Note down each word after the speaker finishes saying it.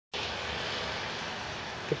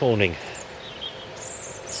Good morning.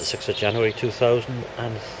 It's the 6th of January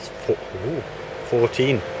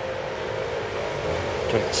 2014.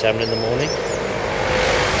 27 in the morning.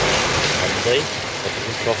 Monday. Got the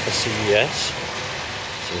week off for CES.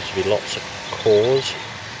 Seems to be lots of cores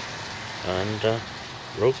and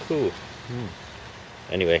Roku.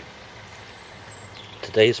 Anyway,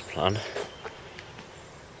 today's plan: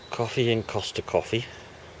 coffee in Costa Coffee.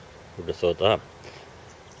 Who'd have thought that?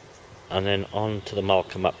 And then on to the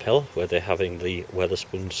Malcolm Uphill, where they're having the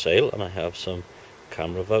Wetherspoon sale, and I have some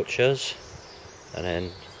camera vouchers. And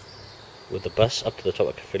then with the bus up to the top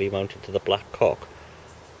of Caerphilly Mountain to the Black Cock.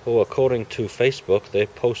 Oh, according to Facebook, they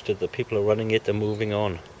posted that people are running it and moving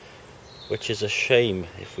on, which is a shame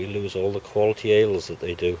if we lose all the quality ales that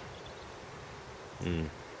they do.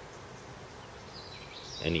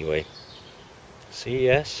 Anyway,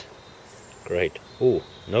 CES, great. Oh,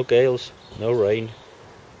 no gales, no rain.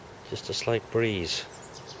 Just a slight breeze.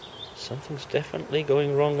 Something's definitely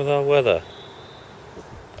going wrong with our weather.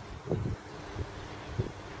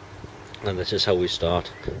 And this is how we start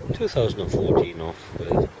 2014 off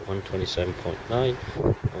with 127.9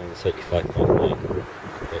 and 35.9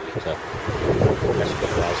 per litre. Tesco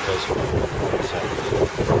Glasgow's.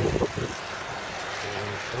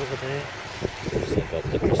 And over there, they've got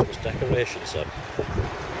the Christmas decorations up.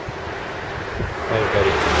 How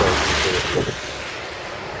very good.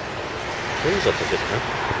 Wings up a bit now.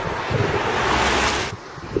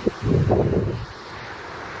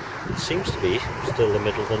 It seems to be still the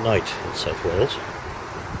middle of the night in South Wales.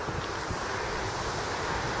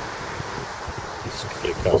 It's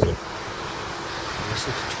Caerphilly Castle.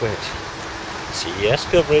 Listen to Twit. CES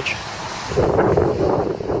coverage.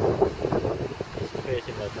 Just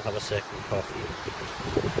waiting now to have a second coffee.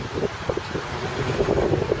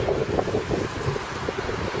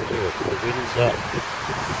 Good. The wind's up.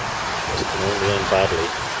 This can only end badly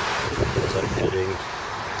as I'm heading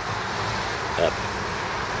up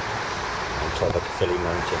on top of Caerphilly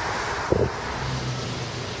Mountain.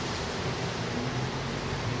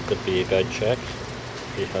 Could be a guide check,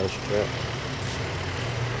 be house check,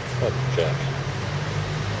 pub check.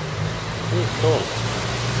 Cool.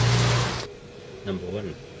 Number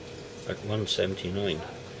one at 179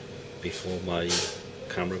 before my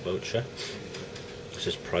camera voucher. This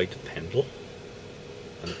is Pride Pendle.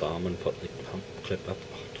 And the barman put the pump clip up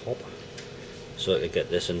top, so I could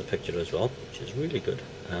get this in the picture as well, which is really good.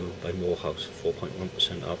 By Morehouse,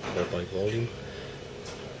 4.1% alcohol by volume.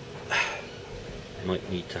 I might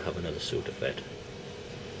need to have another Sudafed.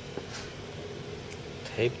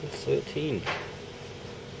 Table 13.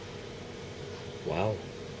 Wow.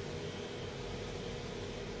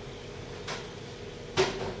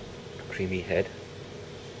 Creamy head.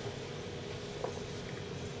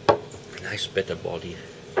 Nice bit of body.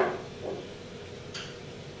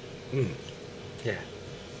 Yeah.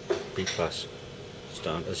 B plus.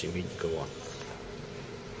 Stand as you mean to go on.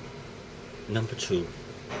 Number 2.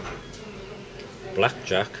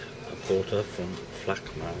 Blackjack, a porter from Flack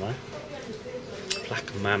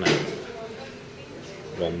Manor,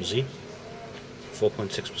 Romsey.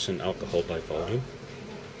 4.6% alcohol by volume.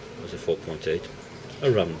 Was it 4.8?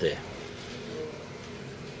 Around there.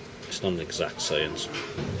 It's not an exact science.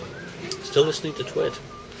 Still listening to Twit,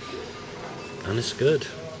 and it's good.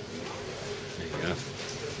 There you go.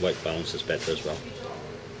 White balance is better as well.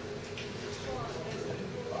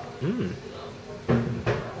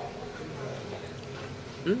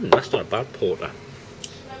 That's not a bad porter.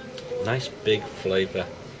 Nice big flavour,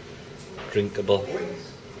 drinkable.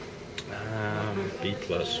 B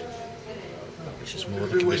plus, which is more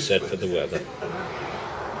than can be said for the weather.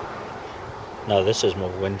 Now this is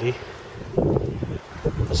more windy.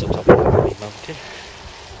 That's the top of the mountain.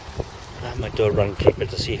 I might do a run keeper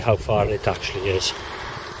to see how far it actually is.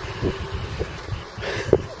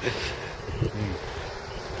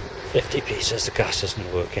 50p says the gas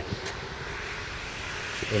isn't working.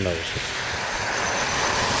 Who knows?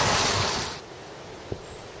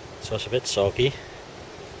 So it's a bit soggy.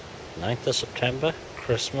 9th of September,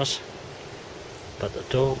 Christmas. But the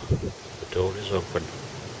door is open.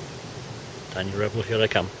 Daniel Rebel, here I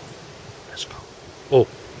come. Let's go. Oh,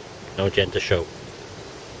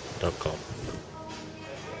 NoAgendaShow.com.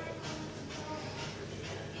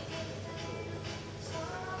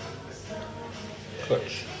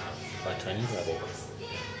 Kush by Tiny Rebel.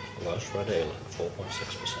 Welsh Red Ale,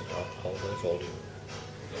 4.6% alcohol by volume.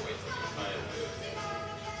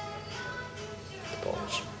 The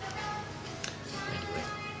balls. Anyway.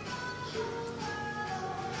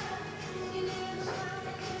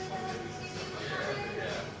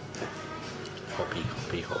 Hoppy.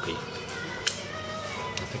 I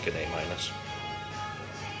think an A-.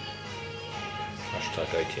 Hashtag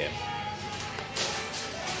ATM.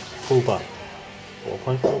 Full bar,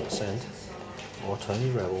 4.4%, or Tony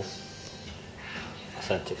Rebel,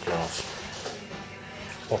 authentic glass,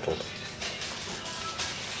 bottle.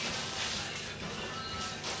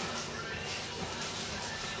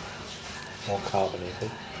 More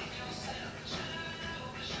carbonated.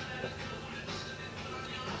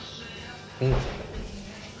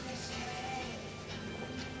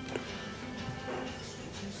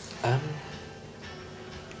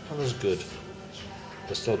 Not as good,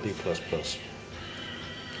 but still B++.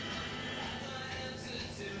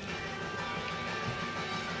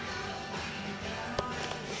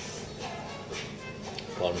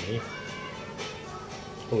 Pardon me.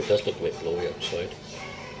 Oh, it does look a bit blowy outside.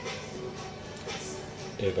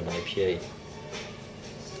 Urban IPA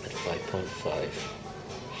at 5.5.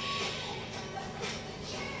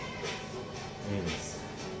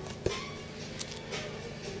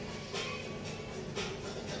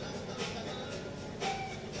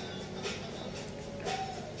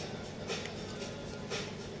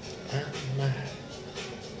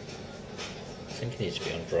 I think it needs to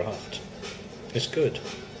be on draft. It's good.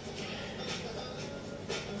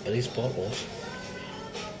 But these bottles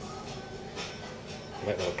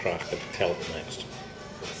might not crack the kelp next.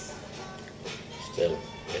 Still,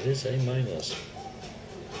 it is A minus.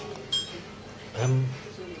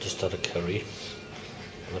 Just had a curry,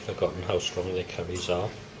 and I've forgotten how strong their curries are.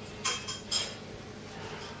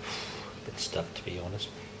 A bit stuck, to be honest.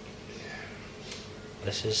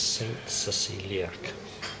 This is Saint Ceciliac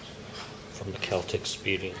from the Celtic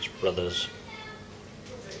Experience Brothers,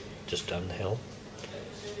 just down the hill.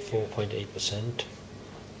 4.8%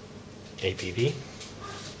 ABV,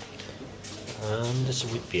 and it's a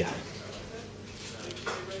wheat beer.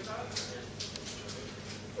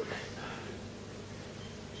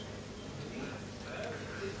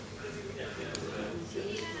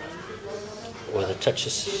 With a touch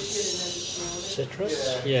of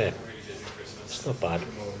citrus, yeah, it's not bad.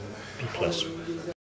 B+.